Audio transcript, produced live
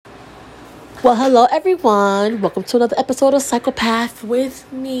Well, hello everyone. Welcome to another episode of Psychopath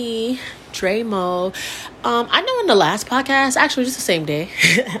with me, Dramo. I know in the last podcast, actually just the same day,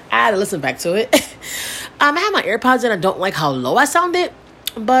 I had to listen back to it. I had my AirPods in. I don't like how low I sounded,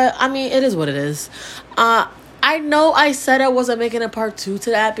 but I mean, it is what it is. I know I said I wasn't making a part 2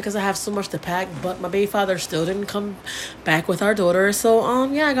 to that because I have so much to pack, but my baby father still didn't come back with our daughter. So,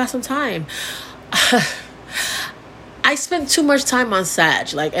 yeah, I got some time. I spent too much time on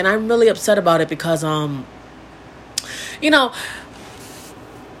Sag, and I'm really upset about it because, a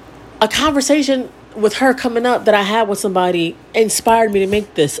conversation with her coming up that I had with somebody inspired me to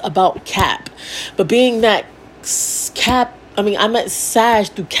make this about Cap. But being that I met Sag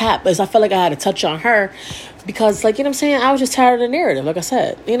through Cap, as I felt like I had to touch on her because, I was just tired of the narrative, like I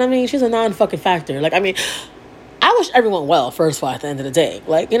said. She's a non-fucking factor. I wish everyone well, first of all, at the end of the day.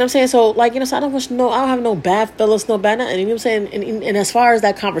 So, I don't have no bad feelings, no bad nothing. And as far as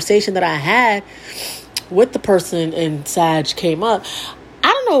that conversation that I had with the person and Sag came up, I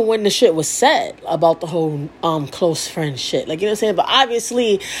don't know when the shit was said about the whole close friend shit. But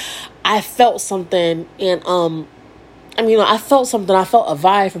obviously, I felt something and I felt something. I felt a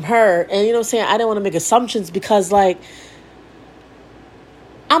vibe from her. And I didn't want to make assumptions because I'm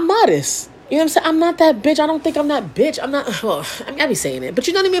modest. I'm not that bitch. I don't think I'm that bitch. I'm not, I be saying it, but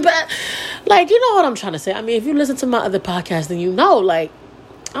you know what I mean? But, you know what I'm trying to say. If you listen to my other podcast, then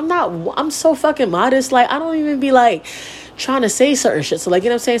I'm so fucking modest. I don't even be, trying to say certain shit. So,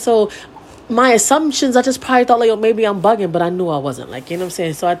 So, my assumptions, I just probably thought, maybe I'm bugging, but I knew I wasn't.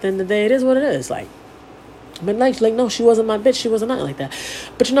 So, at the end of the day, it is what it is. No, she wasn't my bitch. She wasn't nothing like that.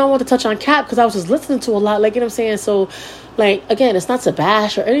 But, I want to touch on Cap because I was just listening to a lot. So, again, it's not to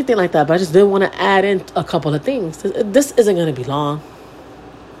bash or anything like that, but I just did want to add in a couple of things. This isn't going to be long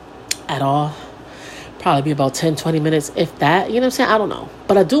at all. Probably be about 10, 20 minutes, if that. I don't know.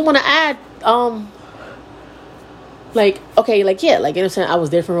 But I do want to add, I was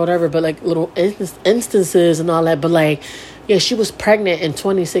there for whatever, but, little instances and all that. But, she was pregnant in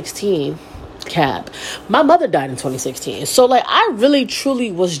 2016. Cap. My mother died in 2016. So, I really,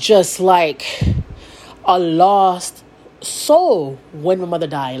 truly was just, a lost soul when my mother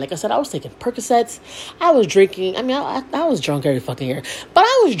died. Like I said, I was taking Percocets. I was drinking. I was drunk every fucking year. But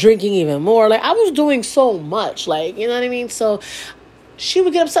I was drinking even more. I was doing so much. You know what I mean? So, she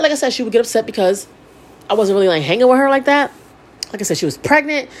would get upset. Like I said, she would get upset because I wasn't really, hanging with her like that. Like I said, she was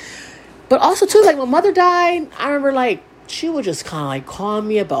pregnant. But also, too, my mother died. I remember, she would just kind of call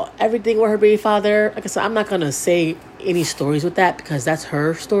me about everything with her baby father. Like I said, I'm not going to say any stories with that because that's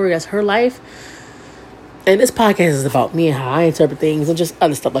her story. That's her life. And this podcast is about me and how I interpret things and just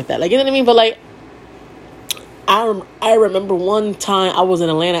other stuff like that. You know what I mean? But, I remember one time I was in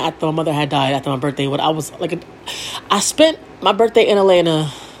Atlanta after my mother had died after my birthday. But I spent my birthday in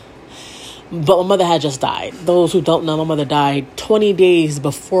Atlanta, but my mother had just died. Those who don't know, my mother died 20 days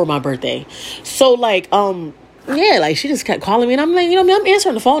before my birthday. So, yeah, she just kept calling me, and I'm I'm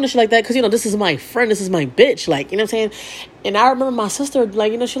answering the phone and shit like that, because, this is my friend, this is my bitch, you know what I'm saying? And I remember my sister, she's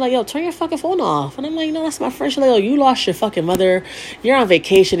like, yo, turn your fucking phone off. And I'm like, that's my friend. She's like, yo, you lost your fucking mother, you're on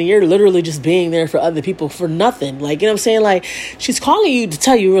vacation, and you're literally just being there for other people for nothing, you know what I'm saying? She's calling you to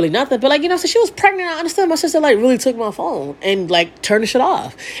tell you really nothing, but, so she was pregnant. I understand my sister, really took my phone and, turned the shit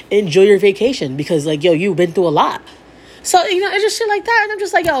off. Enjoy your vacation, because, yo, you've been through a lot. So, it's just shit like that, and I'm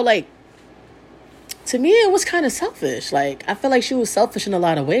just like, yo, to me, it was kind of selfish. I feel like she was selfish in a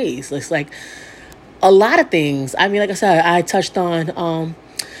lot of ways. It's a lot of things. Like I said, I touched on, I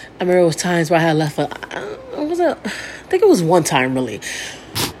remember it was times where I had left, I think it was one time, really.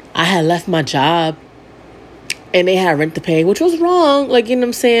 I had left my job, and they had rent to pay, which was wrong, you know what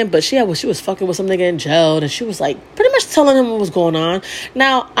I'm saying? But she was fucking with some nigga in jail, and she was, pretty much telling him what was going on.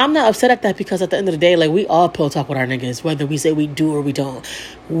 Now, I'm not upset at that, because at the end of the day, we all pill talk with our niggas, whether we say we do or we don't.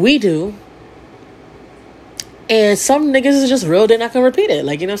 We do. And some niggas is just real, they're not gonna repeat it. You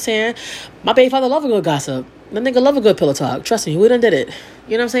know what I'm saying? My baby father love a good gossip. That nigga love a good pillow talk. Trust me, we done did it.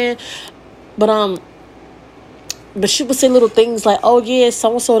 You know what I'm saying? But she would say little things like, oh yeah,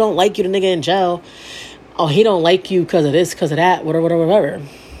 so-and-so don't like you, the nigga in jail. Oh, he don't like you because of this, because of that, whatever.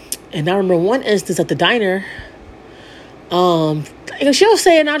 And I remember one instance at the diner, she'll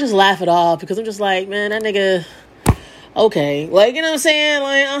say it and I'll just laugh it off, because I'm just like, man, that nigga... Okay, you know what I'm saying?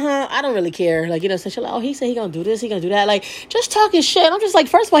 I don't really care. So she's like, oh, he said he gonna do this, he gonna do that. Just talking shit. I'm just like,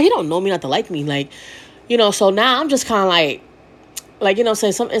 first of all, he don't know me not to like me. So now I'm just kind of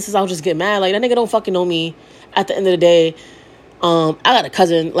saying, some instances I'll just get mad. That nigga don't fucking know me at the end of the day. I got a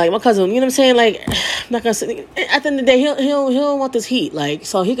cousin, my cousin, you know what I'm saying? I'm not gonna say, at the end of the day, he don't want this heat.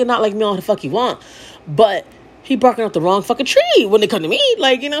 So he could not like me all the fuck he want. But he barking up the wrong fucking tree when they come to me.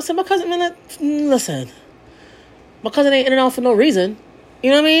 Like, you know, so my cousin, man, listen, my cousin ain't in and out for no reason. You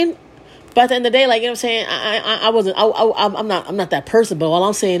know what I mean? But at the end of the day, like, you know what I'm saying, I'm not that person. But all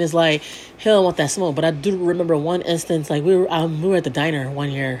I'm saying is, like, he don't want that smoke. But I do remember one instance, like, we were at the diner one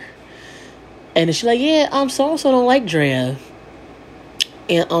year, and she's like, yeah, so don't like Drea,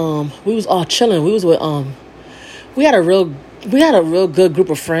 and we was all chilling. We was with we had a real good group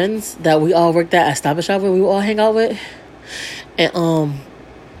of friends that we all worked at Stop and Shop where we would all hang out with, and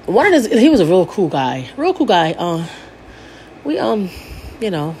one of he was a real cool guy. We you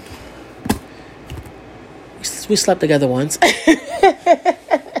know. We slept together once.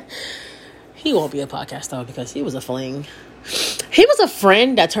 He won't be a podcast though because he was a fling. He was a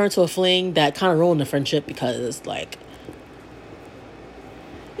friend that turned to a fling that kind of ruined the friendship because, like,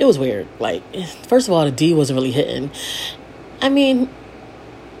 it was weird. Like, first of all, the D wasn't really hitting. I mean,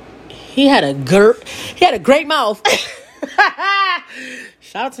 he had a great mouth.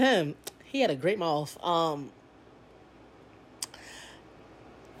 Shout out to him. He had a great mouth.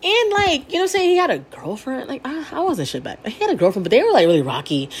 And, like, you know what I'm saying? He had a girlfriend. Like, I wasn't shit back. He had a girlfriend, but they were, like, really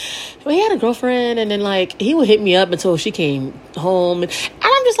rocky. But he had a girlfriend, and then, like, he would hit me up until she came home. And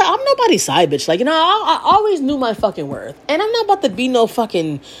I'm just like, I'm nobody's side bitch. Like, you know, I always knew my fucking worth. And I'm not about to be no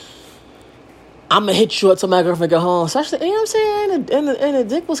fucking, I'm going to hit you up till my girlfriend get home. Especially, you know what I'm saying? And the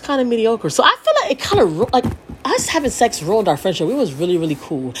dick was kind of mediocre. So I feel like it kind of, like, us having sex ruined our friendship. We was really, really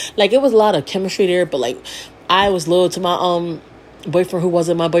cool. Like, it was a lot of chemistry there, but, like, I was loyal to my, boyfriend who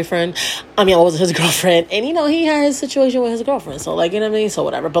wasn't my boyfriend. I mean, I wasn't his girlfriend. And, you know, he had his situation with his girlfriend. So, like, you know what I mean? So,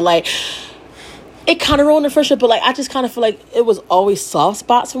 whatever. But, like, it kind of ruined the friendship. But, like, I just kind of feel like it was always soft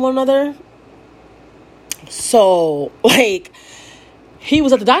spots from one another. So, like, he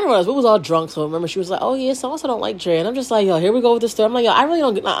was at the diner with us. We was all drunk. So, remember, she was like, oh, yeah, so-and-so don't like Dre. And I'm just like, yo, here we go with this story. I'm like, yo, I really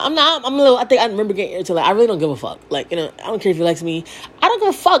don't, I think I remember getting irritated. Like, I really don't give a fuck. Like, you know, I don't care if he likes me. I don't give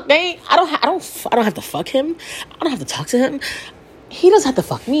a fuck, man. I don't have to fuck him. I don't have to talk to him. He doesn't have to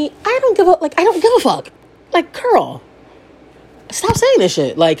fuck me. I don't give a fuck. Like, girl, stop saying this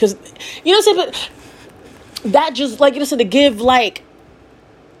shit. Like, cause, you know what I'm saying? But that just, like, you know, to give, like,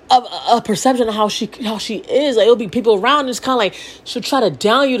 a perception of how she is. Like, it'll be people around just kind of like, she'll try to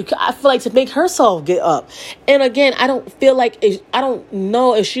down you. I feel like to make herself get up. And again, I don't feel like, I don't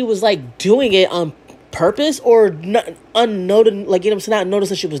know if she was, like, doing it on purpose or unnoticed, like, you know what I'm saying? Not noticed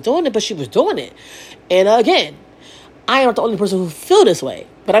that she was doing it, but she was doing it. And again, I am not the only person who feel this way,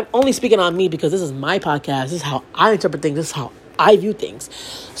 but I'm only speaking on me because this is my podcast. This is how I interpret things. This is how I view things.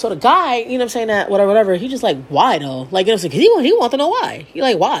 So the guy, you know what I'm saying, that whatever, he just like, why though? Like, you know what I'm saying? He want to know why. He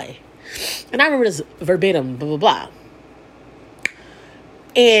like, why? And I remember this verbatim, blah, blah, blah.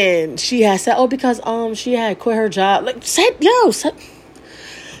 And she had said, oh, because she had quit her job. Like, she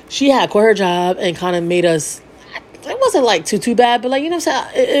had quit her job and kind of made us, it wasn't like too bad, but like, you know what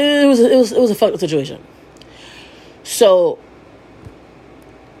I'm saying? It was a fucked up situation. So,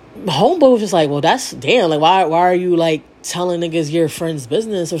 homeboy was just like, well, that's, damn, like, why are you, like, telling niggas your friend's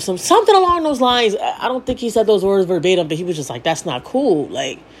business or something along those lines. I don't think he said those words verbatim, but he was just like, that's not cool.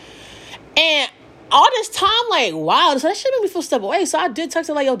 Like, and all this time, like, wow, so that shit made me feel step away. So I did text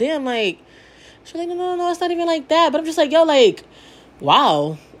her, like, yo, damn, like, she's like, no, it's not even like that. But I'm just like, yo, like,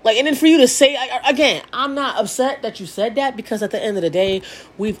 wow. Like, and then for you to say, again, I'm not upset that you said that because at the end of the day,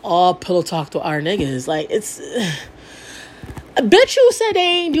 we've all pillow talked to our niggas. Like, it's, a bitch who said they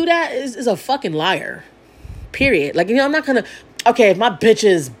ain't do that is a fucking liar. Period. Like, you know, I'm not gonna, okay, if my bitch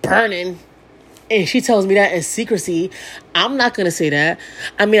is burning and she tells me that in secrecy, I'm not gonna say that.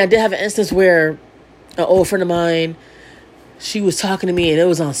 I mean, I did have an instance where an old friend of mine, she was talking to me and it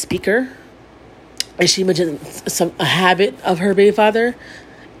was on speaker. And she mentioned a habit of her baby father.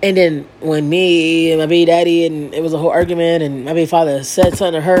 And then when me and my baby daddy, and it was a whole argument, and my baby father said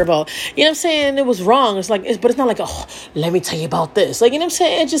something to her about, you know what I'm saying, it was wrong. It's like, but it's not like, oh, let me tell you about this. Like, you know what I'm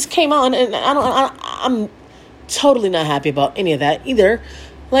saying? It just came out, and I'm totally not happy about any of that either.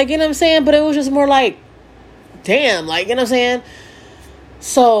 Like, you know what I'm saying? But it was just more like, damn, like, you know what I'm saying?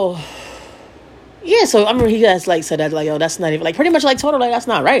 So, yeah, so I remember he guys, like, said that, like, yo, that's not even, like, pretty much, like, told her, like, that's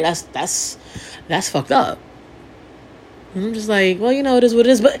not right. That's fucked up. And I'm just like, well, you know, it is what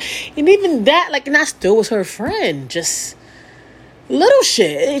it is. But, and even that, like, and I still was her friend. Just little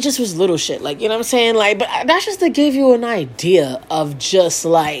shit. It just was little shit. Like, you know what I'm saying? Like, but that's just to give you an idea of just,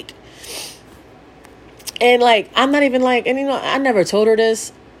 like, and, like, I'm not even, like, and, you know, I never told her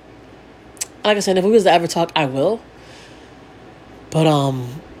this. Like I said, if we was to ever talk, I will. But,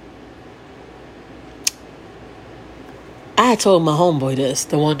 I had told my homeboy this,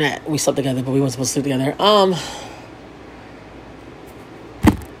 the one that we slept together, but we weren't supposed to sleep together.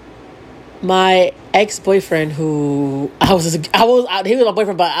 My ex-boyfriend who he was my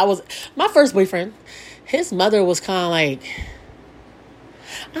boyfriend, but I was my first boyfriend. His mother was kind of like,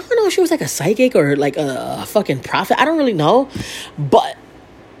 I don't know if she was like a psychic or like a fucking prophet. I don't really know, but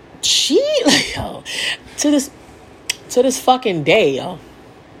she like, yo, to this fucking day, yo.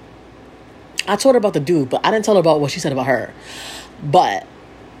 I told her about the dude, but I didn't tell her about what she said about her. But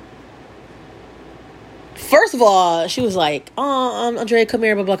first of all, she was like, "Oh, Andrea, come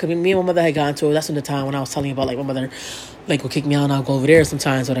here, blah blah." Because me and my mother had gone to it. That's when the time when I was telling you about like my mother, like would kick me out and I'll go over there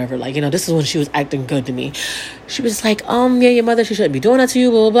sometimes, whatever. Like, you know, this is when she was acting good to me. She was like, yeah, your mother, she shouldn't be doing that to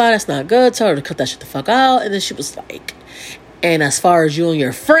you, blah blah blah. That's not good. Tell her to cut that shit the fuck out. And then she was like, and as far as you and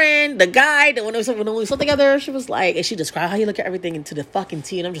your friend, the guy that when we slept together, she was like, and she described how you look at everything into the fucking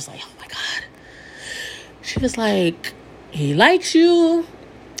T, and I'm just like, oh my god. She was like, he likes you,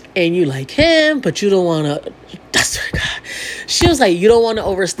 and you like him, but you don't want to. That's her God. She was like, you don't want to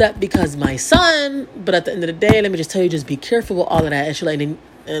overstep because my son. But at the end of the day, let me just tell you, just be careful with all of that. And she like, and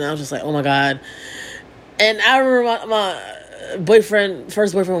I was just like, oh my god. And I remember my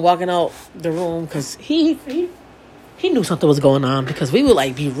first boyfriend, walking out the room because he knew something was going on because we would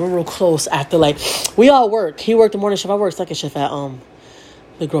like be real close after like we all work. He worked the morning shift. I worked second shift at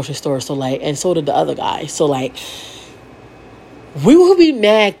the grocery store. So like, and so did the other guy. So like, we would be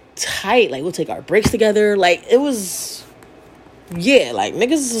mad tight. Like, we'll take our breaks together. Like, it was, yeah, like,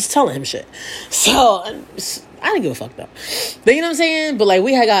 niggas was telling him shit. So, I didn't give a fuck, though. But, you know what I'm saying? But, like,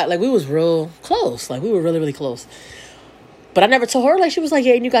 we was real close. Like, we were really, really close. But I never told her. Like, she was like,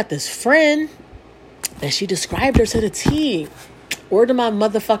 yeah, and you got this friend. And she described her to the T. Word to my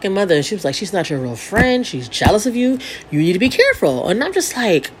motherfucking mother. And she was like, she's not your real friend. She's jealous of you. You need to be careful. And I'm just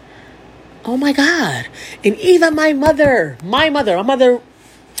like, oh my god. And even my mother, I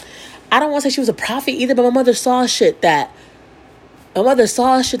don't want to say she was a prophet either, but my mother saw shit that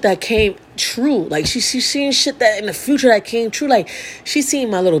came true. Like, she seen shit that in the future that came true. Like, she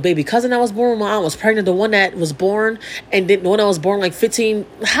seen my little baby cousin that was born when my aunt was pregnant, the one that was born, and then the one that was born like 15,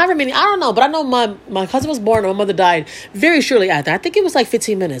 however many, I don't know, but I know my cousin was born and my mother died very shortly after. I think it was like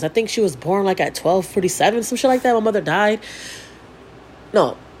 15 minutes. I think she was born like at 12:47, some shit like that. My mother died.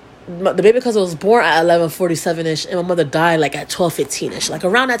 No. The baby cousin was born at 11:47ish, and my mother died like at 12:15ish, like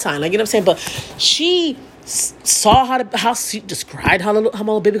around that time. Like, you know what I'm saying? But she saw how she described how my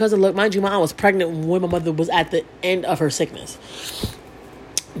little baby cousin looked. Mind you, my aunt was pregnant when my mother was at the end of her sickness.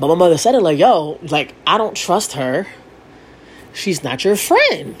 But my mother said it like, yo, like, I don't trust her. She's not your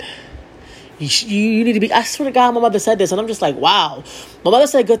friend. You need to be. I swear to God, my mother said this, and I'm just like, wow. My mother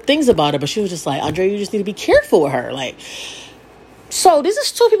said good things about her, but she was just like, Andre, you just need to be careful with her, like. So, this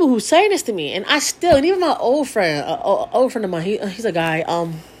is two people who say this to me, and even my old friend of mine, he's a guy,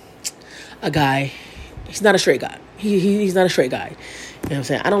 he's not a straight guy. He's not a straight guy. You know what I'm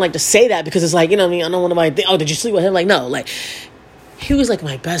saying? I don't like to say that because it's like, you know what I mean? I don't want nobody to think, oh, did you sleep with him? Like, no, like, he was like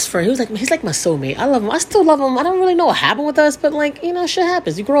my best friend. He's like my soulmate. I love him. I still love him. I don't really know what happened with us, but like, you know, shit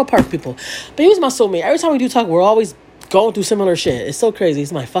happens. You grow apart from people. But he was my soulmate. Every time we do talk, we're always going through similar shit. It's so crazy.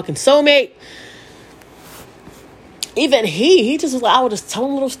 He's my fucking soulmate. Even he just was like, I would just tell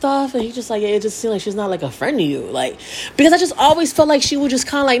him little stuff, and he just like, yeah, it just seemed like she's not like a friend to you, like, because I just always felt like she would just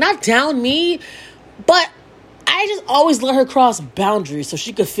kind of like not down me, but I just always let her cross boundaries so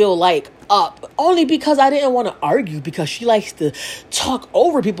she could feel like up, only because I didn't want to argue, because she likes to talk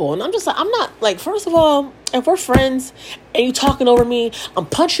over people, and I'm just like, I'm not like, first of all, if we're friends and you talking over me, I'm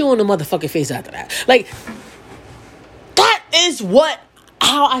punching you in the motherfucking face after that. Like, that is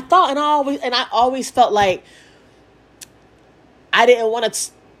how I thought, and I always felt like I didn't want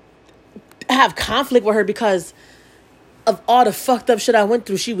to have conflict with her because of all the fucked up shit I went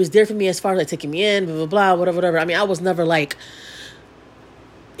through. She was there for me as far as like taking me in, blah, blah, blah, whatever. I mean, I was never like,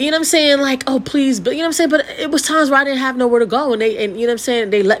 you know what I'm saying? Like, oh, please. But, you know what I'm saying? But it was times where I didn't have nowhere to go. And you know what I'm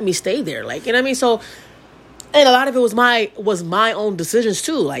saying? They let me stay there. Like, you know what I mean? So, and a lot of it was my own decisions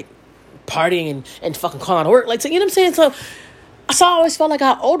too. Like, partying and fucking calling out of work. Like, so, you know what I'm saying? So I always felt like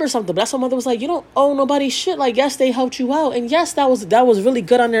I owed her something, but that's what mother was like, you don't owe nobody shit. Like, yes, they helped you out, and yes, that was really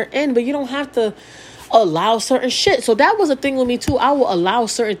good on their end, but you don't have to allow certain shit. So that was a thing with me too. I will allow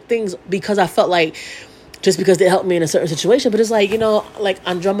certain things because I felt like just because they helped me in a certain situation. But it's like, you know, like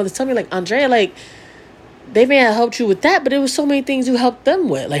Andrea mother tell me, like, Andrea, like, they may have helped you with that, but there was so many things you helped them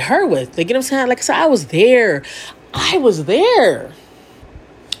with, like her with. Like, you know what I'm saying? Like I said, I was there.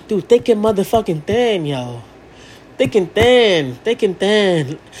 Dude, thick and motherfucking thin, yo. Thick and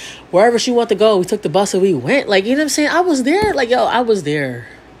thin. Wherever she wanted to go, we took the bus and we went. Like, you know what I'm saying? I was there. Like, yo, I was there.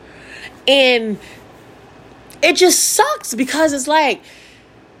 And it just sucks because it's like,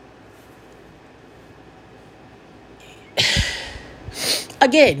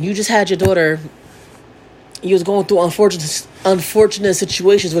 again, you just had your daughter you was going through unfortunate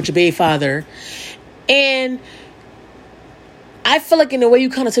situations with your baby father. And I feel like in the way you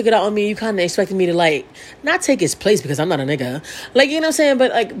kind of took it out on me, you kind of expected me to, like, not take his place because I'm not a nigga. Like, you know what I'm saying?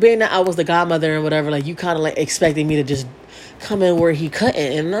 But, like, being that I was the godmother and whatever, like, you kind of, like, expected me to just come in where he couldn't.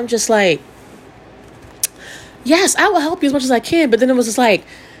 And I'm just like, yes, I will help you as much as I can. But then it was just like,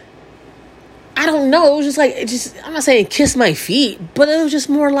 I don't know. It was just like, I'm not saying kiss my feet, but it was just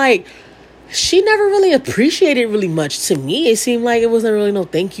more like, she never really appreciated really much to me. It seemed like it wasn't really no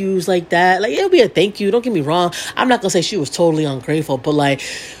thank yous like that. Like, it'll be a thank you. Don't get me wrong. I'm not going to say she was totally ungrateful, but like,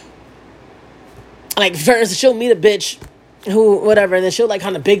 for instance, she'll meet a bitch who, whatever, and then she'll, like,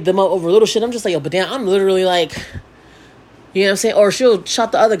 kind of big them up over little shit. I'm just like, yo, but damn, I'm literally like, you know what I'm saying? Or she'll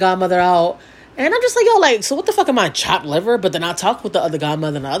shout the other godmother out. And I'm just like, yo, like, so what the fuck am I, chopped liver? But then I talk with the other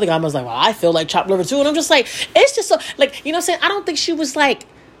godmother, and the other godmother's like, well, I feel like chopped liver too. And I'm just like, it's just so, like, you know what I'm saying? I don't think she was, like,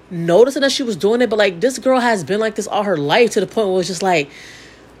 noticing that she was doing it, but, like, this girl has been like this all her life to the point where it's just like,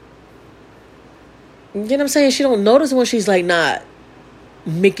 you know what I'm saying? She don't notice when she's, like, not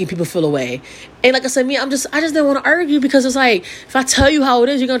making people feel away. And like I said, I just didn't want to argue because it's like, if I tell you how it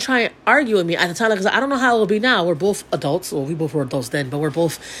is, you're gonna try and argue with me at the time. Like, I don't know how it will be now. We're both adults. Well, we both were adults then, but we're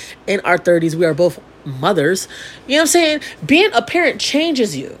both in our 30s. We are both mothers. You know what I'm saying? Being a parent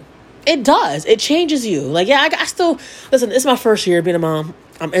changes you. It does. It changes you. Like, yeah, I still, listen, it's my first year being a mom.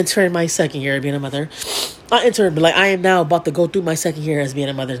 I'm entering my second year being a mother. Not entering, but, like, I am now about to go through my second year as being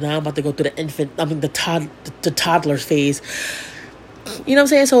a mother. Now I'm about to go through the toddler phase. You know what I'm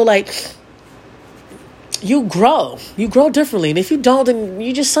saying? So, like, you grow differently. And if you don't, then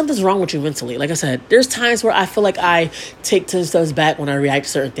you just, something's wrong with you mentally. Like I said, there's times where I feel like I take 10 steps back when I react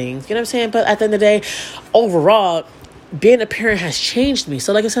to certain things. You know what I'm saying? But at the end of the day, overall, being a parent has changed me.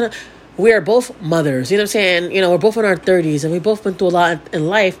 So like I said, we are both mothers. You know what I'm saying? You know, we're both in our 30s and we've both been through a lot in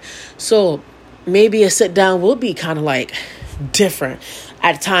life. So maybe a sit down will be kind of like different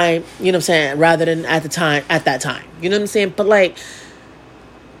at the time, you know what I'm saying, rather than at that time. You know what I'm saying? But like,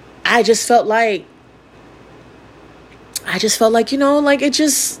 I just felt like, you know, like, it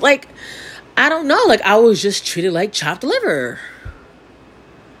just, like, I don't know, like, I was just treated like chopped liver.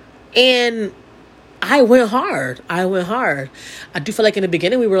 And I went hard. I do feel like in the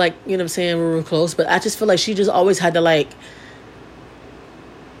beginning we were like, you know what I'm saying, we were close, but I just feel like she just always had to, like,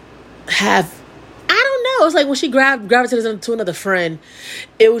 have, I don't know, it's like when she gravitated to another friend,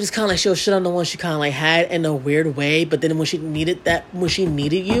 it was just kind of like she'll shit on the one she kind of like had in a weird way, but then when she needed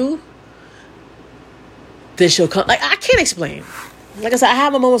you, then she'll come. Like, I can't explain. Like I said, I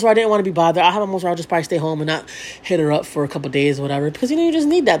have my moments where I didn't want to be bothered. I have my moments where I'll just probably stay home and not hit her up for a couple of days or whatever, because, you know, you just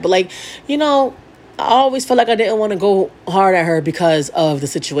need that. But, like, you know, I always felt like I didn't want to go hard at her because of the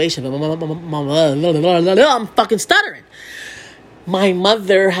situation. But I'm fucking stuttering. My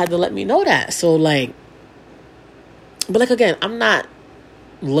mother had to let me know that. So, like, but, like, again, I'm not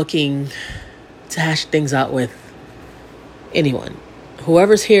looking to hash things out with anyone.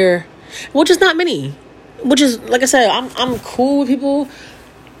 Whoever's here, which is not many. Which is, like I said, I'm cool with people.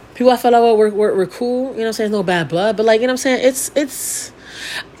 People I feel like we're cool. You know what I'm saying? No bad blood. But, like, you know what I'm saying?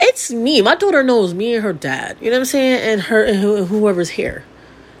 It's me. My daughter knows me and her dad. You know what I'm saying? And her and whoever's here.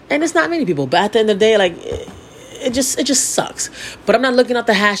 And it's not many people. But at the end of the day, like, it just sucks. But I'm not looking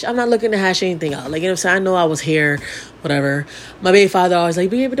to hash anything out. Like, you know what I'm saying? I know I was here, whatever. My baby father always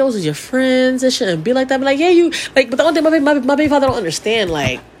like, but those are your friends. It shouldn't be like that. But, like, yeah, you, like, but the only thing my baby father don't understand,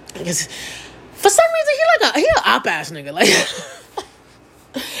 like, because for some reason, he an op-ass nigga. Like,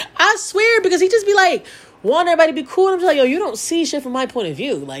 I swear, because he just be like, want everybody to be cool. And I'm just like, yo, you don't see shit from my point of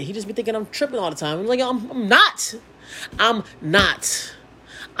view. Like, he just be thinking I'm tripping all the time. I'm like, yo, I'm not.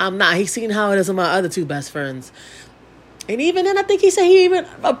 He's seen how it is with my other two best friends. And even then, I think he said he even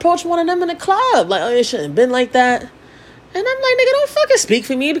approached one of them in the club. Like, oh, it shouldn't have been like that. And I'm like, nigga, don't fucking speak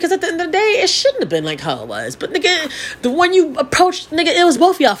for me, because at the end of the day, it shouldn't have been like how it was. But, nigga, the one you approached, nigga, it was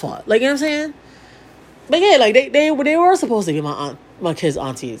both y'all fault. Like, you know what I'm saying? But yeah, like, they were supposed to be my kids'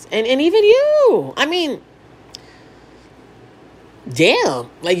 aunties. And even you. I mean, damn.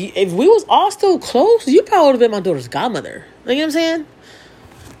 Like, if we was all still close, you probably would have been my daughter's godmother. Like, you know what I'm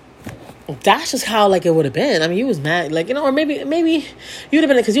saying? That's just how, like, it would have been. I mean, you was mad. Like, you know, or maybe you would have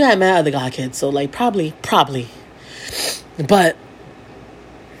been, because you had mad other god kids. So, like, probably. But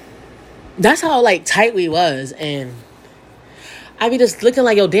that's how, like, tight we was. And I be just looking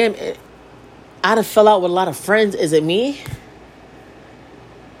like, yo, damn, I'd have fell out with a lot of friends. Is it me?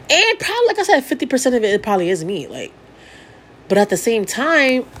 And probably, like I said, 50% of it probably is me. Like, but at the same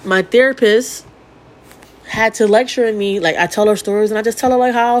time, my therapist had to lecture me. Like, I tell her stories, and I just tell her,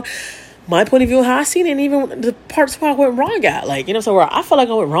 like, how my point of view, how I seen it, and even the parts where I went wrong at. Like, you know, so where I feel like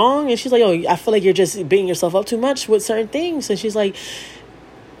I went wrong, and she's like, "Oh, I feel like you're just beating yourself up too much with certain things." And she's like,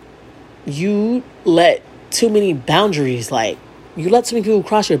 "You let too many boundaries, like, you let too many people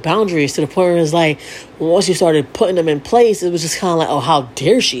cross your boundaries to the point where it's like, once you started putting them in place, it was just kind of like, oh, how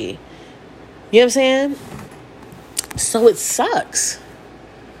dare she?" You know what I'm saying? So it sucks.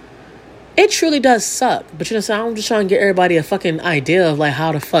 It truly does suck. But you know, so I'm just trying to get everybody a fucking idea of like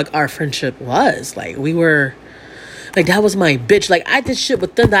how the fuck our friendship was. Like, we were, like, that was my bitch. Like, I did shit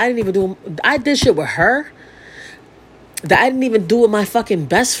with them that I didn't even do. I did shit with her that I didn't even do with my fucking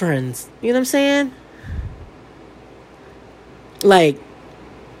best friends. You know what I'm saying? Like,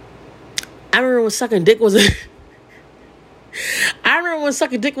 I remember when sucking dick was I remember when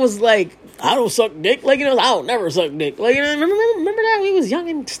sucking dick was like, I don't suck dick. Like, you know, I don't never suck dick. Like, you know, remember that? We was young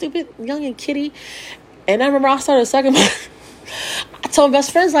and stupid, young and kitty. And I remember I started sucking I told my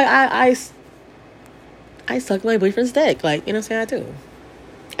best friends, like, I sucked my boyfriend's dick. Like, you know what I'm saying? I do.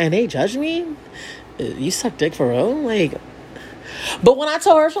 And they judged me. You suck dick for real? Like, but when I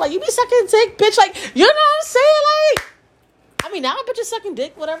told her, she's like, you be sucking dick, bitch. Like, you know what I'm saying? Like, I mean, now bitches sucking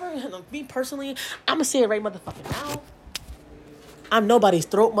dick, whatever. Me personally, I'm gonna say it right motherfucking now. I'm nobody's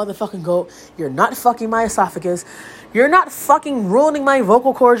throat motherfucking goat. You're not fucking my esophagus. You're not fucking ruining my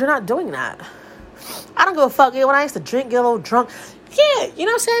vocal cords. You're not doing that. I don't give a fuck. When I used to drink, get a little drunk, yeah, you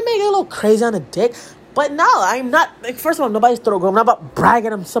know what I'm saying? Make it a little crazy on the dick. But no, I'm not. Like, first of all, nobody's throat goat. I'm not about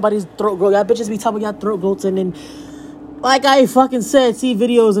bragging on somebody's throat goat. Y'all bitches be telling y'all throat goats, and then, like I fucking said, see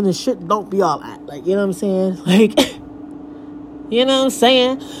videos and the shit don't be all that. Like, you know what I'm saying? Like, you know what I'm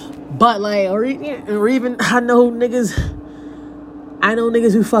saying? But like, or even I know niggas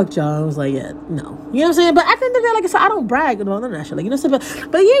who fucked y'all. I was like, yeah, no. You know what I'm saying? But at the end of the day, like I said, I don't brag about none of that shit. Like, you know what I'm saying?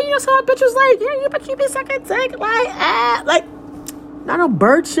 But yeah, you know, so my bitch was like, yeah, you be sucking dick, like, not no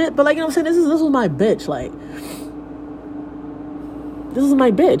bird shit, but like, you know what I'm saying? This was my bitch. Like, this is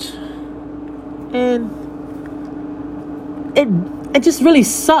my bitch. And it just really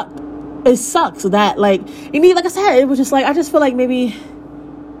sucked. It sucks that, like, I mean, like I said, it was just like, I just feel like maybe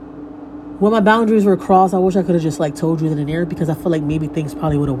when my boundaries were crossed, I wish I could have just, like, told you that in there, because I feel like maybe things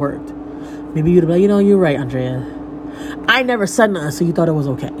probably would have worked. Maybe you'd have been like, you know, you're right, Andrea. I never said nothing, so you thought it was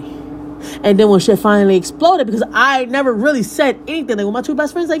okay. And then when shit finally exploded, because I never really said anything, like, with my two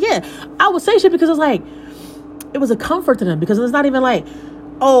best friends, like, yeah, I would say shit because it was like, it was a comfort to them, because it's not even like,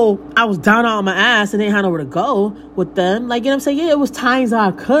 oh, I was down on my ass and didn't have nowhere to go with them. Like, you know what I'm saying? Yeah, it was times that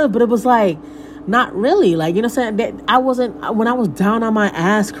I could, but it was like, not really. Like, you know what I'm saying? That I wasn't, when I was down on my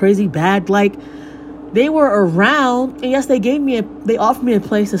ass, crazy bad, like, they were around, and yes, they offered me a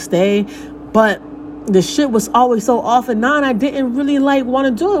place to stay, but the shit was always so off and on, I didn't really, like, want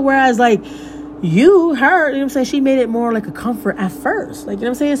to do it. Whereas, like, her, you know what I'm saying? She made it more like a comfort at first. Like, you know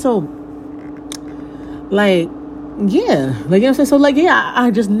what I'm saying? So, like, yeah, like, you know what I'm saying? So, like, yeah,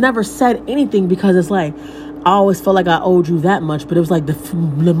 I just never said anything, because it's like, I always felt like I owed you that much. But it was like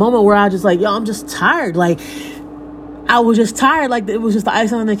the moment where I just like, yo, I'm just tired. Like, I was just tired. Like, it was just the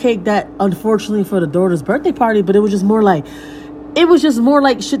icing on the cake that, unfortunately, for the daughter's birthday party, but it was just more like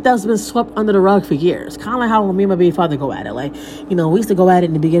shit that's been swept under the rug for years. Kind of like how me and my baby father go at it. Like, you know, we used to go at it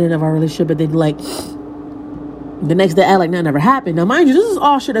in the beginning of our relationship, but then, like, the next day act like that never happened. Now, mind you, this is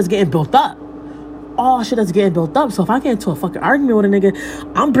all shit that's getting built up. All shit that's getting built up. So if I get into a fucking argument with a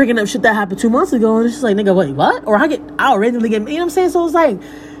nigga, I'm bringing up shit that happened 2 months ago, and it's just like, nigga, wait, what? Or I'll randomly get, you know what I'm saying? So it's like,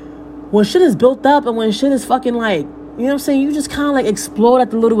 when shit is built up and when shit is fucking like, you know what I'm saying? You just kind of like explode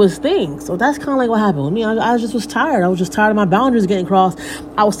at the littlest thing. So that's kind of like what happened with me. I just was tired. I was just tired of my boundaries getting crossed.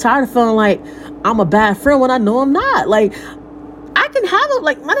 I was tired of feeling like I'm a bad friend when I know I'm not. Like, I can have it,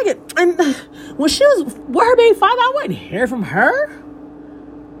 like, my nigga, and when she was with her baby father, I wouldn't hear from her.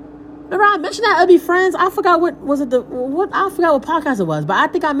 Remember I mentioned that I'd be friends. I forgot what podcast it was, but I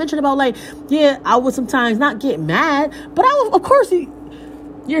think I mentioned about, like, yeah, I would sometimes not get mad, but I would, of course,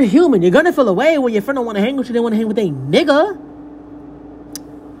 you're human. You're gonna feel away when your friend don't want to hang with you. They want to hang with a nigga.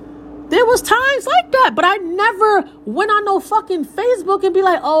 There was times like that, but I never went on no fucking Facebook and be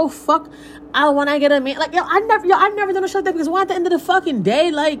like, oh fuck, I want to get a man. Like, I never done a shit like that, because at the end of the fucking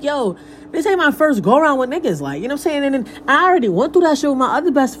day, like, yo, this ain't my first go around with niggas, like, you know what I'm saying? And then I already went through that shit with my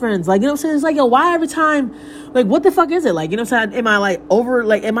other best friends, like, you know what I'm saying? It's like, yo, why every time, like, what the fuck is it? Like, you know what I'm saying? Am I like over,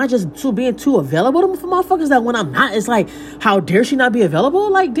 like, am I just being too available for motherfuckers that when I'm not, it's like, how dare she not be available?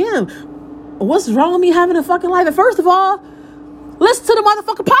 Like, damn, what's wrong with me having a fucking life? And first of all, listen to the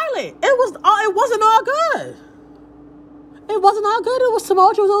motherfucking pilot. It wasn't all good. It wasn't all good. It was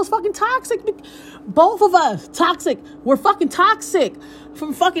tumultuous. It was fucking toxic. Both of us, toxic. We're fucking toxic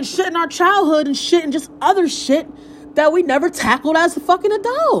from fucking shit in our childhood and shit and just other shit that we never tackled as fucking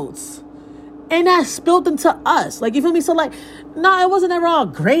adults. And that spilled into us. Like, you feel me? So, like, no, it wasn't ever all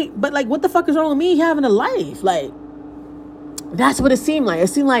great. But, like, what the fuck is wrong with me having a life? Like, that's what it seemed like. It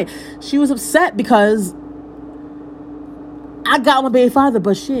seemed like she was upset because I got my baby father,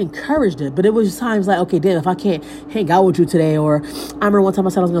 but she encouraged it. But it was just times like, okay, damn, if I can't hang out with you today, or I remember one time I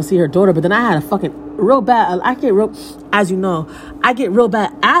said I was going to see her daughter, but then I had a fucking real bad, as you know, I get real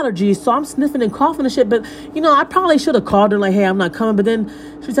bad allergies, so I'm sniffing and coughing and shit. But, you know, I probably should have called her like, hey, I'm not coming. But then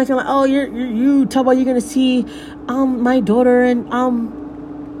she's acting like, oh, you tell her you're going to see my daughter, and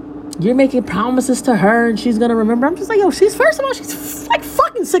you're making promises to her, and she's going to remember. I'm just like, yo, she's like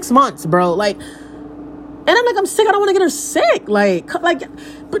fucking 6 months, bro. Like, and I'm like, I'm sick. I don't want to get her sick. Like,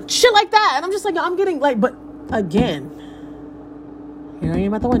 but shit like that. And I'm just like, I'm getting like, but again, here I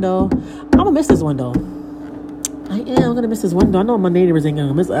am at the window. I'm gonna miss this window. I'm gonna miss this window. I know my neighbors ain't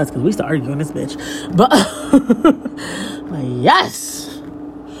gonna miss us because we used to argue in this bitch. But like, yes,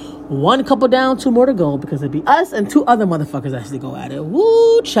 one couple down, 2 more to go, because it'd be us and 2 other motherfuckers actually go at it.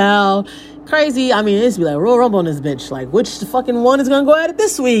 Woo, child. Crazy. I mean, it's be like Royal Rumble on this bitch. Like, which fucking one is gonna go at it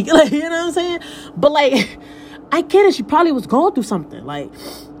this week? Like, you know what I'm saying? But like, I get it. She probably was going through something. Like,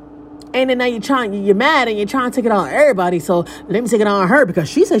 and then now you're mad and you're trying to take it on everybody. So let me take it on her because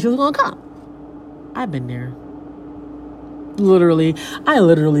she said she was gonna come. I've been there. I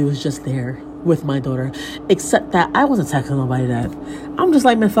literally was just there with my daughter, except that I wasn't texting nobody. That I'm just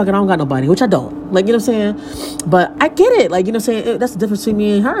like, man, fuck it, I don't got nobody, which I don't, like, you know what I'm saying? But I get it, like, you know what I'm saying? That's the difference between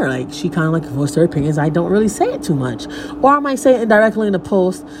me and her. Like, she kind of like voiced her opinions. I don't really say it too much, or I might say it indirectly in the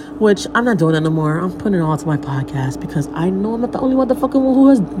post, which I'm not doing that no more. I'm putting it all to my podcast because I know I'm not the only motherfucker who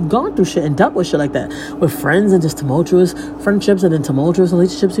has gone through shit and dealt with shit like that with friends, and just tumultuous friendships and then tumultuous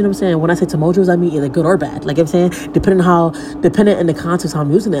relationships. You know what I'm saying? When I say tumultuous, I mean either good or bad. Like, you know what I'm saying, depending in the context how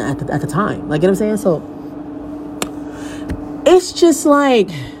I'm using it at the time. Like, you know what I'm saying? So it's just like,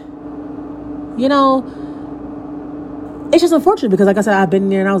 you know, it's just unfortunate because, like I said, I've been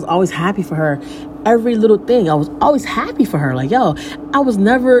there and I was always happy for her. Every little thing, I was always happy for her. Like, yo, it was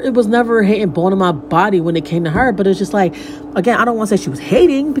never hating bone in my body when it came to her. But it's just like, again, I don't want to say she was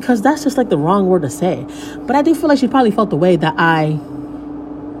hating because that's just like the wrong word to say. But I do feel like she probably felt the way that I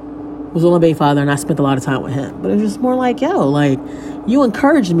was with my baby father and I spent a lot of time with him. But it's just more like, yo, like, you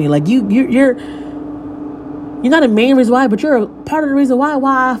encouraged me. Like, you're not a main reason why, but you're a part of the reason why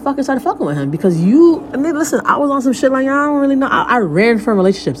I fucking started fucking with him. Because listen, I was on some shit like, I don't really know. I ran from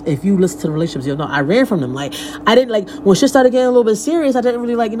relationships. If you listen to the relationships, you'll know I ran from them. Like, I didn't, like, when shit started getting a little bit serious, I didn't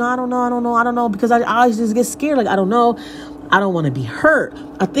really, like, you know, I don't know. Because I always just get scared. Like, I don't know. I don't want to be hurt.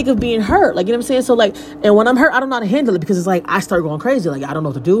 I think of being hurt. Like, you know what I'm saying? So, like, and when I'm hurt, I don't know how to handle it because it's like, I start going crazy. Like, I don't know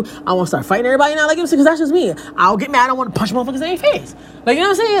what to do. I want to start fighting everybody now. Like, you know what I'm saying? Because that's just me. I'll get mad. I want to punch motherfuckers in their face. Like, you know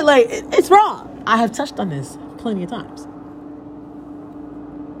what I'm saying? Like, it's wrong. I have touched on this plenty of times.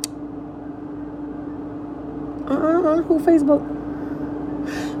 Who Facebook?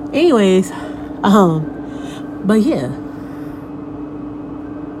 Anyways, but yeah.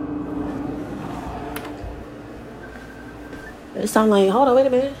 It sound like, hold on, wait a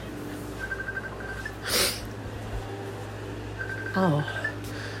minute. Oh.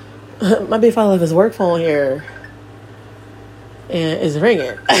 My big father left his work phone here. And it's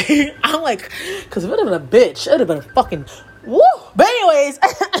ringing. I'm like, because it would have been a bitch. It would have been a fucking woo. But anyways.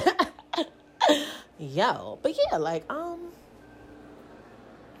 Yo. But yeah, like, but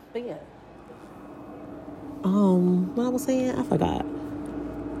yeah. What I was saying? I forgot.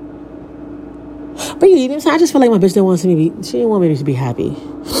 But yeah, you know what I'm saying? I just feel like my bitch didn't want me she didn't want me to be happy.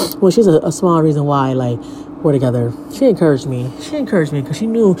 Well, she's a small reason why, like, we're together. She encouraged me because she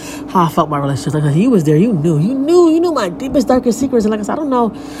knew how I felt my relationship. Like, he was there. You knew my deepest, darkest secrets. And like I said, I don't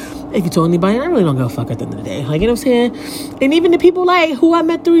know if you told anybody. I really don't give a fuck at the end of the day. Like, you know what I'm saying? And even the people, like, who I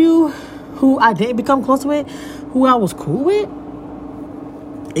met through you, who I didn't become close with, who I was cool with,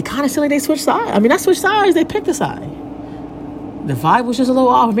 it kind of seemed like they switched sides. I mean, I switched sides. They picked a side. The vibe was just a little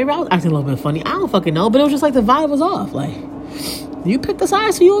off. Maybe I was acting a little bit funny. I don't fucking know. But it was just like the vibe was off. Like, you picked a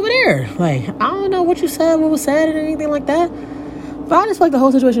side, so you over there. Like, I don't know what you said, what was said, and anything like that. But I just feel like the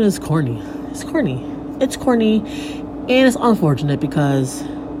whole situation is corny. It's corny. And it's unfortunate because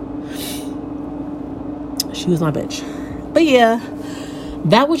she was my bitch. But yeah,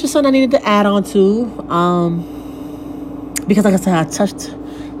 that was just something I needed to add on to. Because like I said, I touched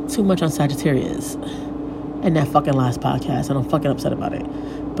too much on Sagittarius in that fucking last podcast, and I'm fucking upset about it.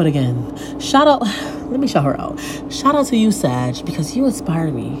 But again, let me shout her out. Shout out to you, Sag, because you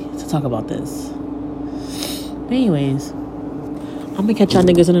inspired me to talk about this. But anyways, I'm gonna catch y'all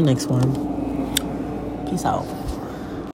niggas in the next one. Peace out.